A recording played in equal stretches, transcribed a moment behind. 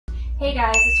Hey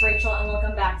guys, it's Rachel and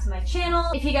welcome back to my channel.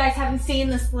 If you guys haven't seen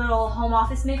this little home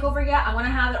office makeover yet, I'm gonna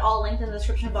have it all linked in the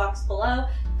description box below.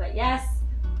 But yes,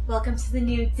 welcome to the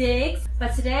new digs.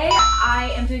 But today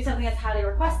I am doing something that's highly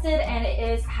requested, and it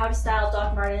is how to style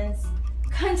Doc Martens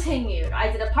continued.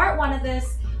 I did a part 1 of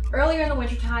this earlier in the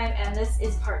winter time, and this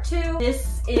is part 2.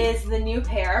 This is the new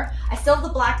pair. I still have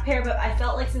the black pair, but I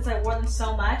felt like since I wore them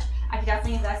so much, I could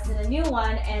definitely invest in a new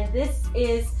one, and this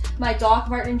is my Doc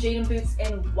Marten Jaden boots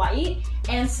in white.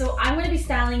 And so I'm going to be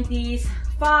styling these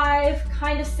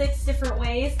 6 different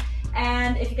ways,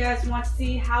 and if you guys want to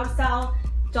see how to style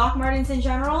Doc Martens in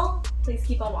general, please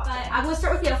keep on watching. But I'm going to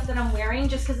start with the outfit that I'm wearing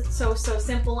just because it's so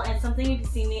simple and something you can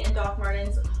see me in Doc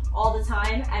Martens all the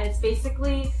time, and it's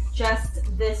basically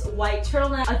just this white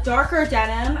turtleneck, a darker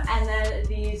denim, and then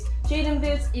these Jaden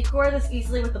boots. You can wear this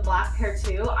easily with the black pair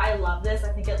too. I love this. I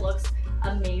think it looks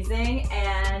amazing,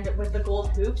 and with the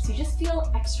gold hoops, you just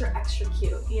feel extra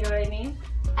cute, you know what I mean?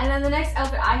 And then the next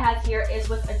outfit I have here is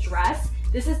with a dress.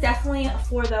 This is definitely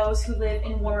for those who live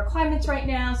in warmer climates right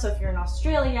now, so if you're in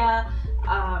Australia,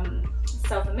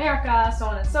 South America, so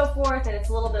on and so forth, and it's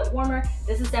a little bit warmer,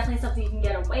 this is definitely something you can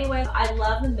get away with. I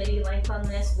love the midi length on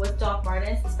this with Doc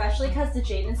Martens, especially because the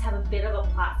Jadens have a bit of a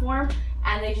platform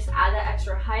and they just add that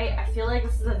extra height. I feel like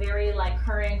this is a very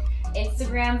current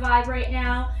Instagram vibe right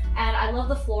now, and I love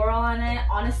the floral on it.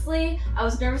 Honestly, I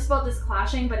was nervous about this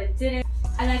clashing, but it didn't.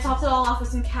 And I topped it all off with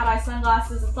some cat eye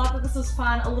sunglasses and thought that this was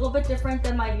fun, a little bit different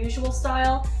than my usual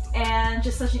style, and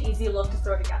just such an easy look to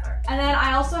throw together. And then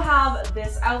I also have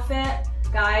this outfit.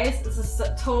 Guys, this is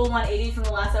a total 180 from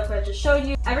the last outfit I just showed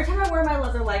you. Every time I wear my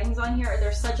leather leggings on here,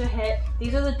 they're such a hit.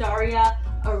 These are the Daria,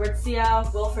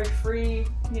 Aritzia, Wilfred Free,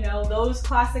 you know, those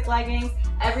classic leggings.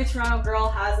 Every Toronto girl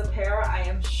has a pair, I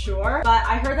am sure. But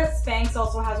I heard that Spanx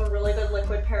also has a really good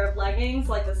liquid pair of leggings,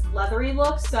 like this leathery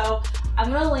look, so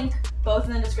I'm gonna link both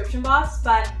in the description box.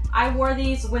 But I wore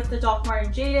these with the Doc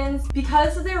Marten Jadens.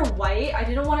 Because they're white, I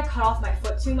didn't want to cut off my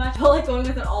foot too much. I feel like going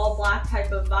with an all black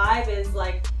type of vibe is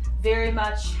very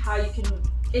much how you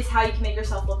can make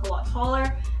yourself look a lot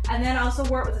taller. And then I also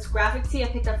wore it with this graphic tee I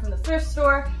picked up from the thrift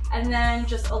store, and then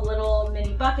just a little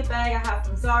mini bucket bag I have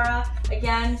from Zara.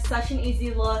 Again, such an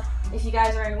easy look. If you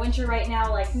guys are in winter right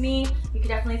now like me, you could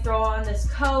definitely throw on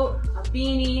this coat, a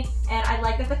beanie, and I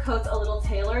like that the coat's a little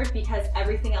tailored because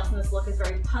everything else in this look is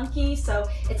very punky, so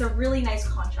it's a really nice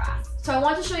contrast. So I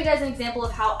want to show you guys an example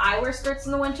of how I wear skirts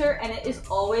in the winter, and it is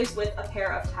always with a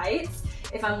pair of tights.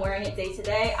 If I'm wearing it day to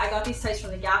day. I got these tights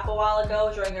from the Gap a while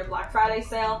ago during their Black Friday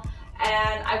sale,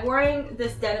 and I'm wearing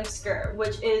this denim skirt,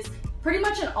 which is pretty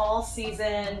much an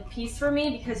all-season piece for me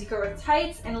because you can wear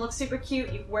tights and it looks super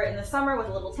cute. You can wear it in the summer with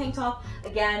a little tank top.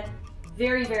 Again,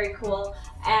 very cool.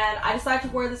 And I decided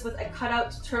to wear this with a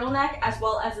cutout turtleneck as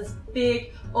well as this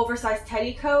big oversized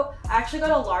teddy coat. I actually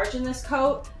got a large in this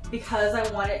coat because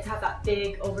I wanted it to have that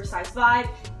big oversized vibe,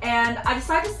 and I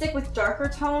decided to stick with darker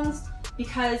tones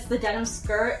because the denim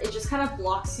skirt, it just kind of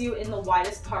blocks you in the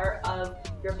widest part of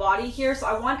your body here. So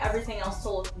I want everything else to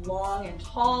look long and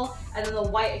tall, and then the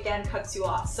white again cuts you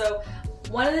off. So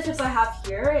one of the tips I have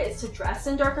here is to dress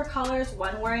in darker colors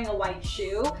when wearing a white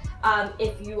shoe.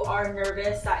 If you are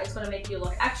nervous that it's going to make you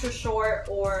look extra short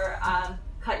or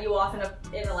cut you off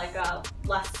in a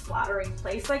less flattering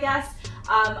place, I guess.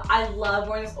 I love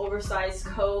wearing this oversized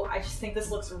coat. I just think this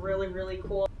looks really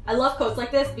cool. I love coats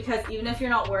like this because even if you're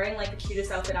not wearing the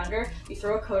cutest outfit under, you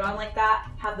throw a coat on like that,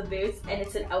 have the boots, and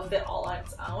it's an outfit all on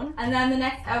its own. And then the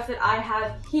next outfit I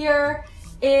have here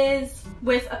is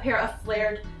with a pair of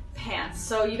flared pants.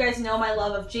 So you guys know my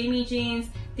love of Jamie jeans.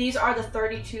 These are the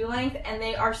 32 length, and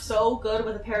they are so good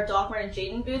with a pair of Doc Marten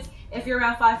Jaden boots. If you're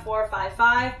around 5'4",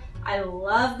 5'5", I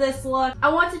love this look. I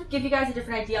want to give you guys a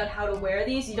different idea on how to wear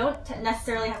these. You don't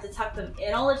necessarily have to tuck them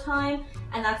in all the time,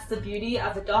 and that's the beauty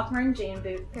of the Doc Marten Jaden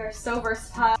boot. They're so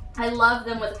versatile. I love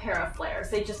them with a pair of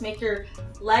flares. They just make your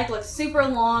leg look super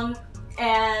long,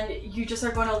 and you just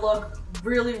are going to look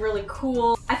really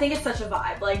cool. I think it's such a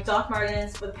vibe, like Doc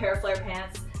Martens with a pair of flare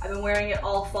pants. I've been wearing it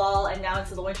all fall and now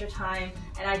into the winter time,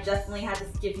 and I definitely had to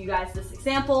give you guys this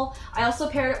example. I also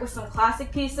paired it with some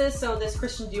classic pieces, so this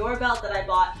Christian Dior belt that I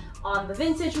bought on the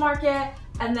vintage market,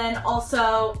 and then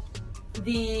also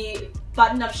the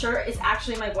button-up shirt is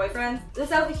actually my boyfriend's.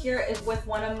 This outfit here is with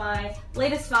one of my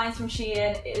latest finds from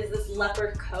Shein. It is this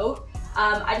leopard coat.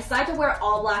 I decided to wear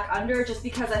all black under just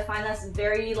because I find that's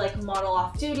very model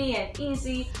off duty and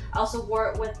easy. I also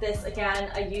wore it with this,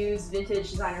 again, a used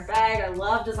vintage designer bag. I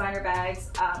love designer bags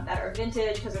that are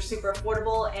vintage because they're super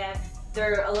affordable and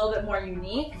they're a little bit more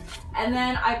unique. And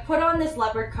then I put on this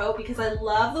leopard coat because I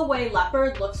love the way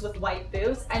leopard looks with white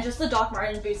boots, and just the Doc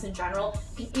Marten boots in general.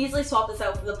 You can easily swap this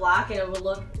out for the black and it will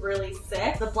look really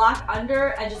sick. The black under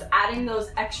and just adding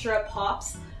those extra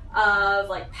pops of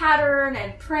like pattern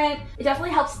and print, it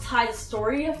definitely helps tie the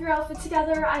story of your outfit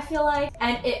together, I feel like,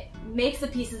 and it makes the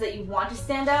pieces that you want to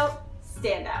stand out.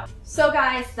 So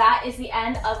guys, that is the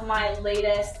end of my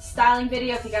latest styling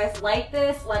video. If you guys like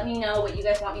this, let me know what you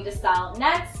guys want me to style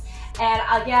next. And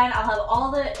again, I'll have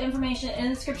all the information in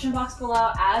the description box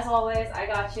below. As always, I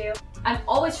got you. I'm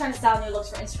always trying to style new looks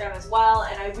for Instagram as well,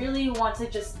 and I really want to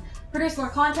just produce more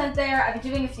content there. I've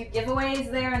been doing a few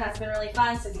giveaways there, and that's been really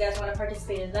fun. So if you guys want to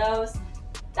participate in those,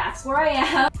 that's where I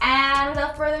am. And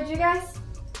without further ado, guys,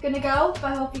 gonna go. But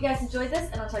I hope you guys enjoyed this,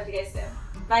 and I'll talk to you guys soon.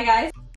 Bye, guys.